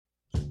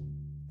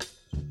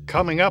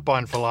Coming up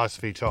on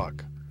Philosophy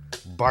Talk,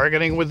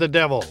 bargaining with the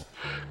devil.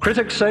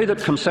 Critics say that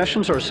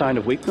concessions are a sign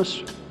of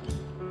weakness.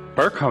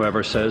 Burke,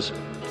 however, says,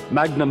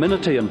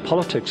 magnanimity in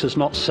politics is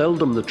not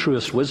seldom the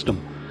truest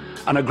wisdom,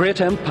 and a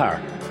great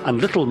empire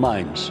and little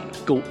minds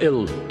go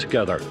ill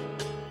together.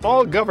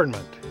 All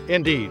government,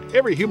 indeed,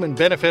 every human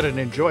benefit and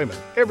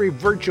enjoyment, every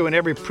virtue and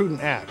every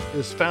prudent act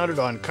is founded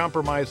on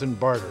compromise and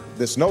barter.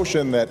 This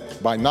notion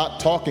that by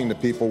not talking to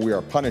people we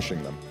are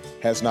punishing them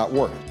has not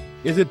worked.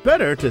 Is it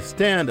better to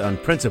stand on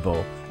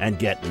principle and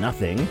get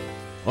nothing,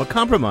 or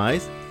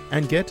compromise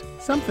and get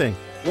something?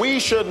 We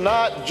should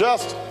not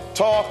just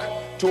talk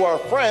to our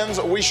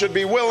friends. We should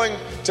be willing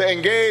to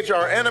engage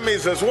our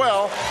enemies as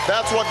well.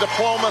 That's what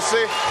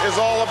diplomacy is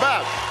all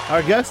about.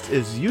 Our guest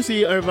is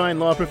UC Irvine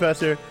law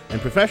professor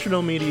and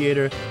professional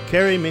mediator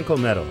Carey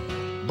Minkle-Meadow.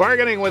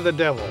 Bargaining with the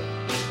devil.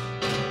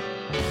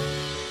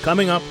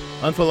 Coming up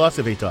on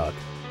Philosophy Talk.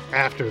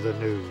 After the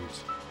news.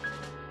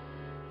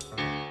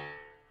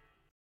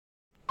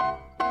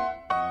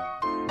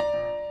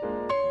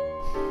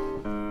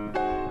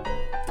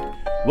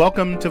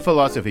 Welcome to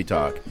Philosophy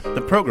Talk, the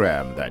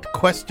program that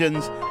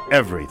questions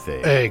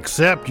everything.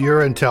 Except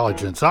your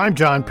intelligence. I'm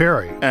John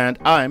Perry. And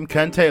I'm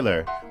Ken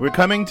Taylor. We're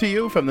coming to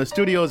you from the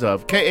studios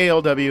of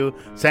KALW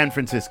San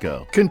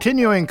Francisco.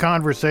 Continuing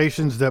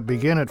conversations that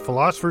begin at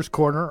Philosopher's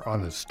Corner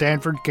on the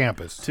Stanford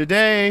campus.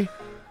 Today,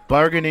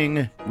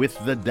 bargaining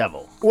with the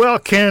devil. Well,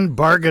 Ken,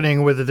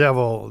 bargaining with the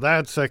devil,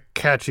 that's a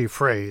catchy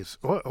phrase.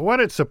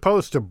 What it's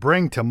supposed to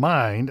bring to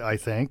mind, I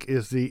think,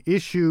 is the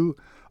issue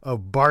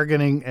of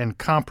bargaining and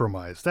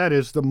compromise. That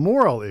is, the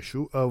moral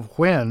issue of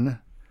when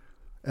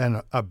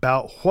and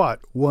about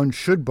what one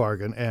should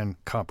bargain and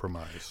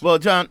compromise. Well,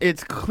 John,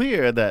 it's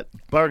clear that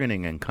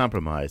bargaining and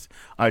compromise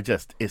are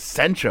just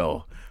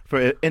essential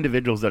for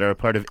individuals that are a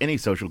part of any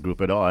social group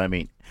at all. I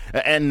mean,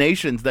 and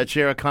nations that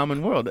share a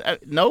common world.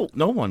 No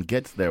one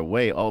gets their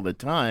way all the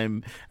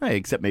time,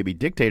 except maybe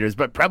dictators,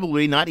 but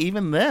probably not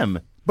even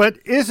them. But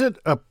is it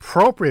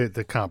appropriate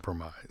to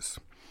compromise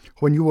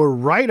when you were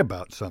right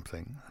about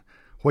something,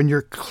 when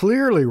you're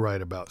clearly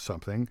right about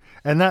something,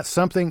 and that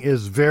something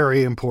is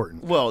very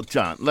important? Well,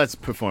 John, let's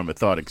perform a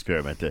thought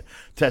experiment to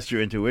test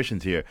your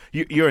intuitions here.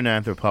 You're an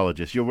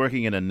anthropologist. You're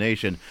working in a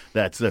nation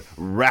that's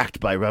racked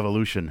by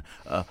revolution.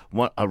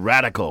 One of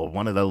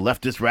the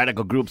leftist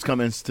radical groups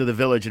comes to the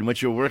village in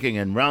which you're working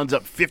and rounds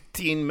up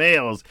 15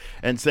 males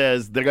and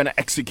says they're going to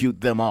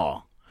execute them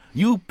all.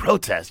 You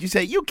protest. You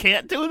say, you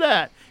can't do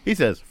that. He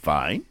says,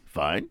 fine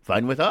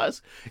with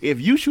us.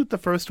 If you shoot the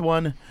first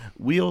one,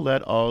 we'll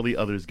let all the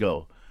others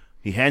go.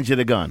 He hands you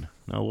the gun.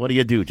 Now, what do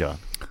you do, John?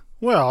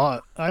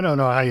 Well, I don't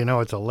know how you know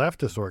it's a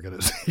leftist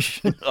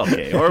organization.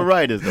 Okay, or a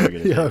rightist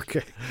organization. Yeah,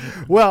 okay.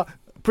 Well,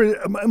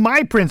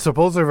 my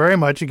principles are very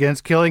much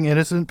against killing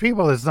innocent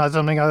people. It's not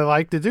something I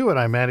like to do, and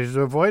I managed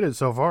to avoid it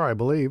so far, I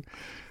believe.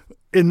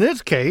 In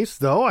this case,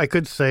 though, I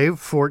could save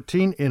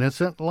 14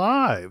 innocent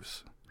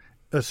lives.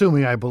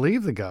 Assuming I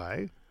believe the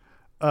guy,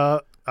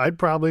 I'd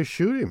probably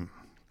shoot him.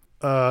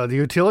 The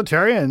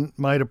utilitarian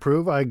might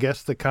approve. I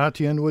guess the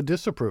Kantian would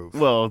disapprove.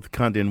 Well, the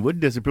Kantian would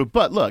disapprove.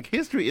 But look,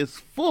 history is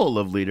full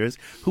of leaders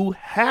who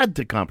had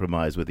to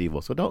compromise with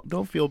evil. So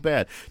don't feel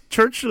bad.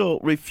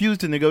 Churchill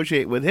refused to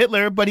negotiate with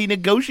Hitler, but he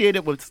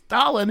negotiated with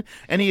Stalin,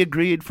 and he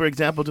agreed, for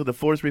example, to the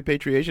forced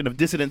repatriation of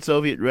dissident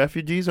Soviet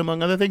refugees,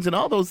 among other things. And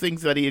all those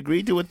things that he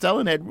agreed to with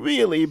Stalin had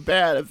really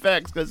bad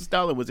effects because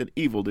Stalin was an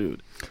evil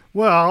dude.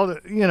 Well,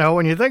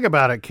 when you think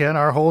about it, Ken,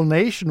 our whole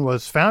nation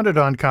was founded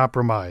on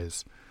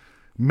compromise.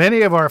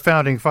 Many of our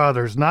founding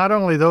fathers, not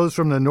only those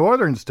from the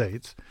northern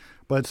states,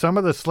 but some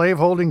of the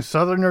slaveholding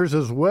southerners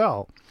as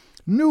well,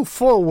 knew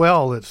full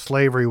well that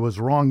slavery was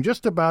wrong,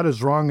 just about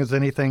as wrong as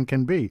anything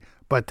can be.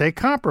 But they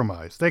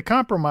compromised. They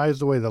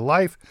compromised away the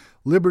life,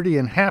 liberty,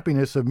 and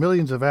happiness of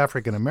millions of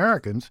African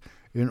Americans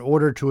in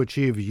order to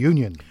achieve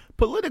union.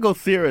 Political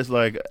theorists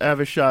like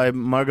Avishai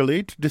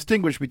Margalit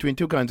distinguish between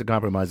two kinds of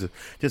compromises,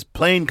 just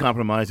plain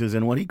compromises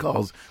and what he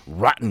calls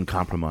rotten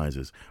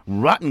compromises.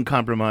 Rotten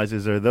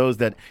compromises are those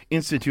that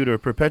institute or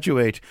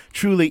perpetuate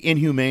truly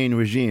inhumane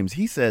regimes.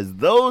 He says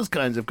those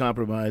kinds of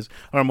compromise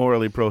are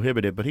morally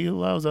prohibited, but he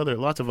allows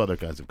lots of other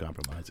kinds of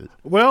compromises.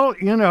 Well,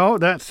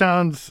 that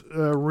sounds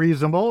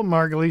reasonable.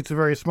 Margalit's a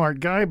very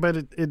smart guy, but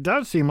it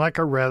does seem like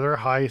a rather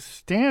high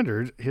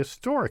standard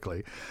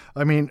historically.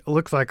 I mean, it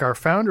looks like our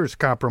founders'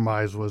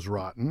 compromise was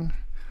rotten.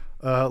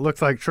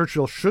 Looks like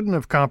Churchill shouldn't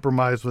have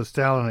compromised with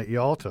Stalin at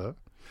Yalta.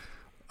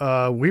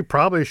 We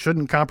probably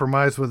shouldn't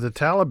compromise with the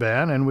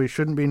Taliban, and we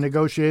shouldn't be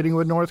negotiating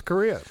with North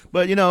Korea.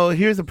 But,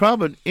 here's the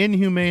problem.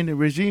 Inhumane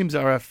regimes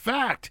are a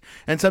fact,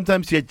 and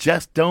sometimes you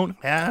just don't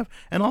have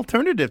an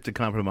alternative to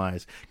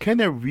compromise. Can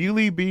there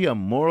really be a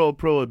moral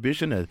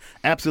prohibition, an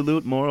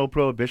absolute moral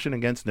prohibition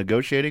against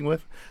negotiating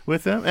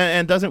with them?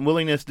 And doesn't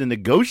willingness to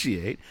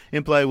negotiate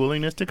imply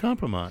willingness to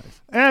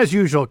compromise? As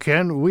usual,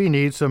 Ken, we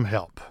need some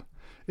help.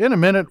 In a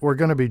minute, we're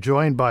going to be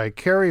joined by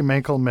Carey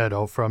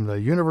Minkle-Meadow from the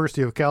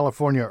University of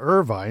California,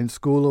 Irvine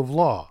School of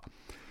Law.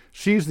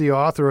 She's the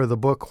author of the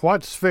book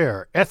What's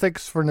Fair?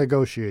 Ethics for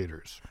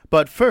Negotiators.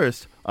 But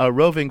first, our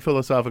roving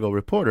philosophical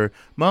reporter,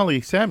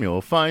 Molly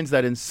Samuel, finds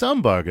that in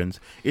some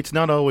bargains, it's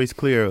not always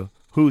clear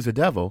who's a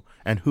devil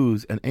and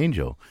who's an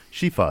angel.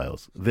 She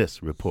files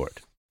this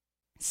report.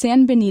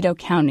 San Benito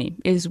County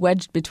is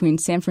wedged between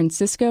San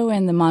Francisco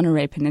and the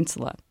Monterey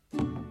Peninsula.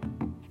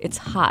 It's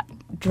hot,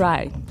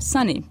 dry,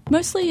 sunny,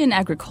 mostly an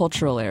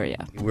agricultural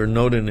area. We're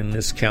noted in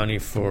this county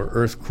for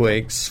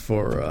earthquakes,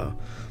 for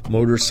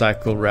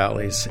motorcycle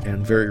rallies,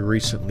 and very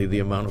recently the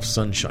amount of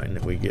sunshine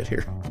that we get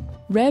here.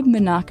 Reb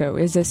Monaco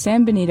is a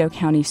San Benito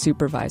County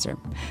supervisor.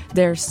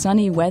 Their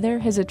sunny weather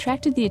has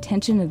attracted the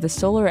attention of the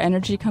solar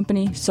energy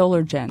company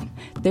SolarGen.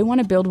 They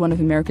want to build one of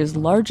America's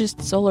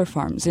largest solar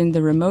farms in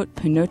the remote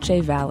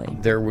Panoche Valley.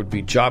 There would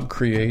be job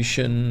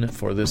creation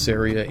for this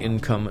area,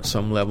 income at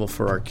some level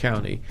for our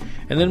county.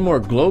 And then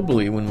more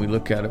globally, when we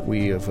look at it,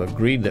 we have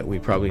agreed that we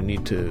probably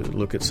need to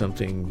look at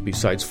something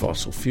besides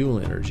fossil fuel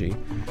energy.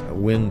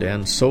 Wind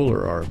and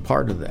solar are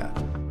part of that.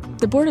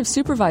 The Board of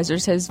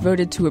Supervisors has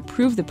voted to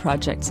approve the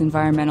project's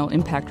environmental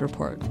impact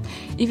report,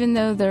 even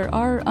though there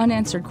are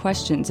unanswered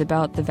questions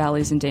about the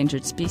valley's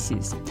endangered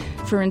species.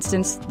 For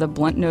instance, the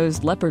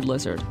blunt-nosed leopard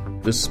lizard.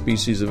 This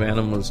species of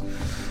animal is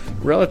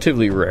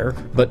relatively rare,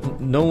 but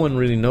no one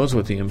really knows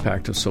what the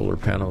impact of solar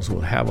panels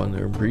will have on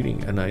their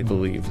breeding, and I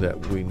believe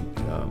that we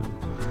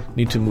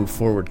need to move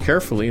forward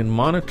carefully and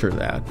monitor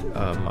that.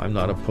 I'm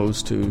not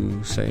opposed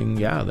to saying,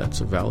 yeah,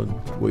 that's a valid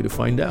way to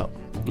find out.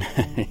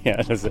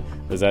 Yeah, does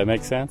that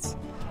make sense?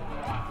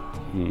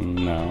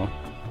 No.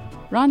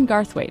 Ron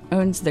Garthwaite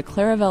owns the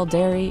Claravel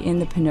Dairy in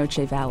the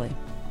Panoche Valley.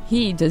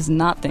 He does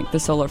not think the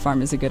solar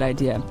farm is a good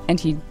idea, and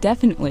he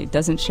definitely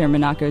doesn't share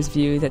Monaco's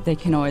view that they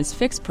can always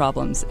fix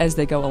problems as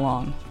they go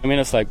along. I mean,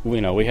 it's like,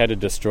 we had to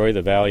destroy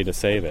the valley to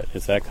save it.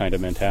 It's that kind of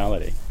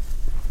mentality.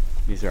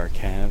 These are our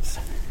calves.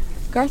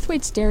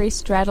 Garthwaite's dairy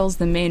straddles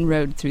the main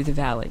road through the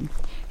valley.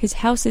 His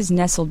house is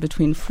nestled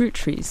between fruit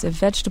trees, a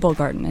vegetable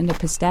garden, and a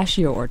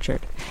pistachio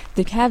orchard.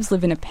 The calves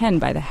live in a pen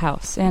by the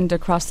house, and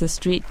across the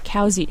street,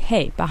 cows eat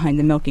hay behind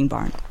the milking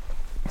barn.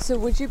 So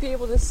would you be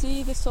able to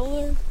see the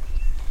solar?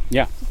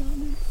 Yeah,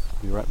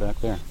 be right back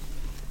there.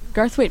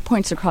 Garthwaite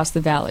points across the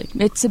valley.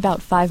 It's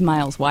about 5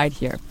 miles wide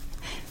here.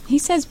 He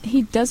says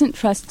he doesn't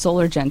trust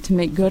SolarGen to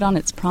make good on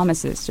its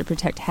promises to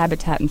protect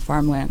habitat and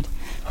farmland.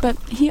 But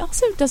he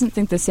also doesn't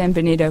think the San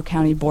Benito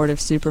County Board of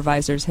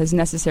Supervisors has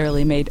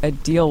necessarily made a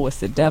deal with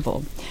the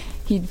devil.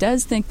 He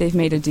does think they've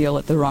made a deal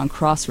at the wrong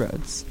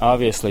crossroads.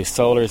 Obviously,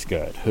 solar's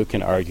good. Who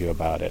can argue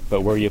about it?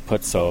 But where you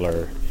put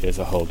solar is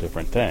a whole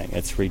different thing.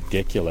 It's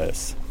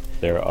ridiculous.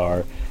 There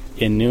are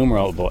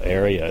innumerable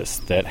areas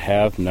that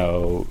have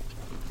no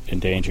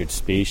endangered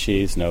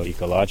species, no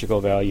ecological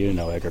value,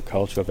 no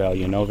agricultural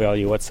value, no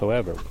value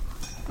whatsoever.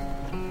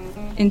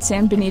 In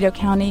San Benito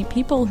County,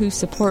 people who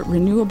support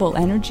renewable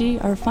energy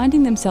are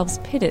finding themselves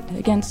pitted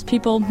against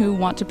people who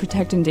want to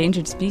protect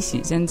endangered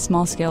species and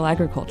small-scale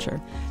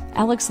agriculture.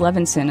 Alex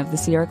Levinson of the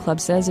Sierra Club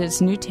says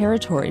it's new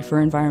territory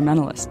for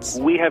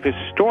environmentalists. We have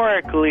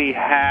historically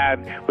had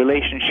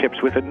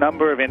relationships with a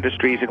number of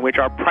industries in which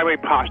our primary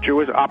posture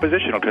was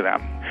oppositional to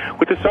them.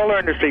 With the solar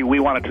industry, we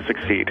wanted to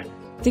succeed.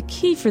 The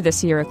key for the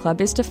Sierra Club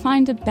is to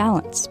find a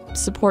balance.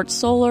 Support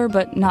solar,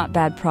 but not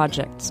bad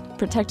projects.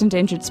 Protect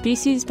endangered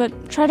species,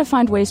 but try to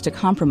find ways to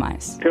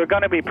compromise. There are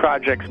going to be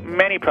projects,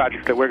 many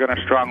projects that we're going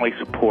to strongly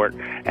support,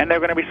 and there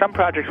are going to be some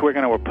projects we're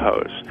going to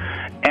oppose.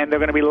 And there are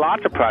going to be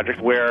lots of projects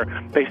where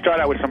they start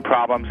out with some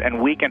problems, and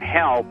we can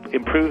help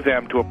improve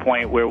them to a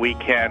point where we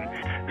can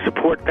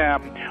support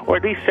them, or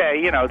at least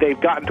say, they've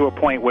gotten to a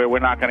point where we're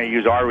not going to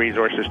use our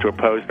resources to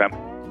oppose them.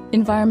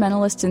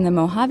 Environmentalists in the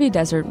Mojave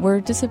Desert were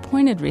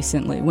disappointed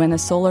recently when a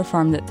solar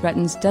farm that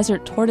threatens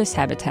desert tortoise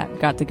habitat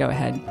got the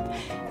go-ahead.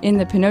 In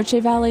the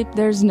Panoche Valley,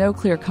 there's no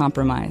clear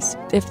compromise.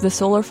 If the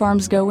solar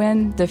farms go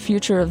in, the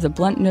future of the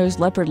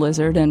blunt-nosed leopard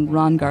lizard and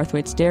Ron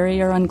Garthwaite's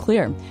dairy are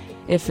unclear.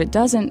 If it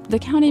doesn't, the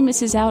county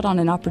misses out on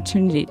an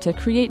opportunity to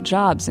create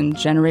jobs and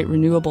generate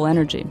renewable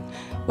energy.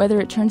 Whether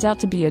it turns out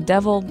to be a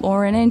devil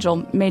or an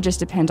angel may just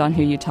depend on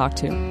who you talk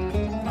to.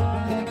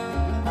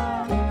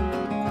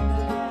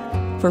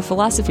 For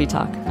Philosophy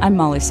Talk, I'm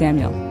Molly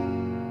Samuel.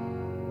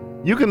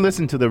 You can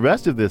listen to the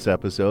rest of this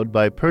episode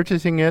by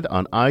purchasing it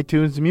on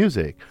iTunes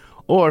Music,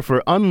 or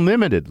for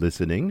unlimited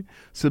listening,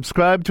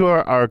 subscribe to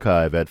our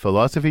archive at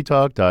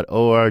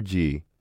philosophytalk.org.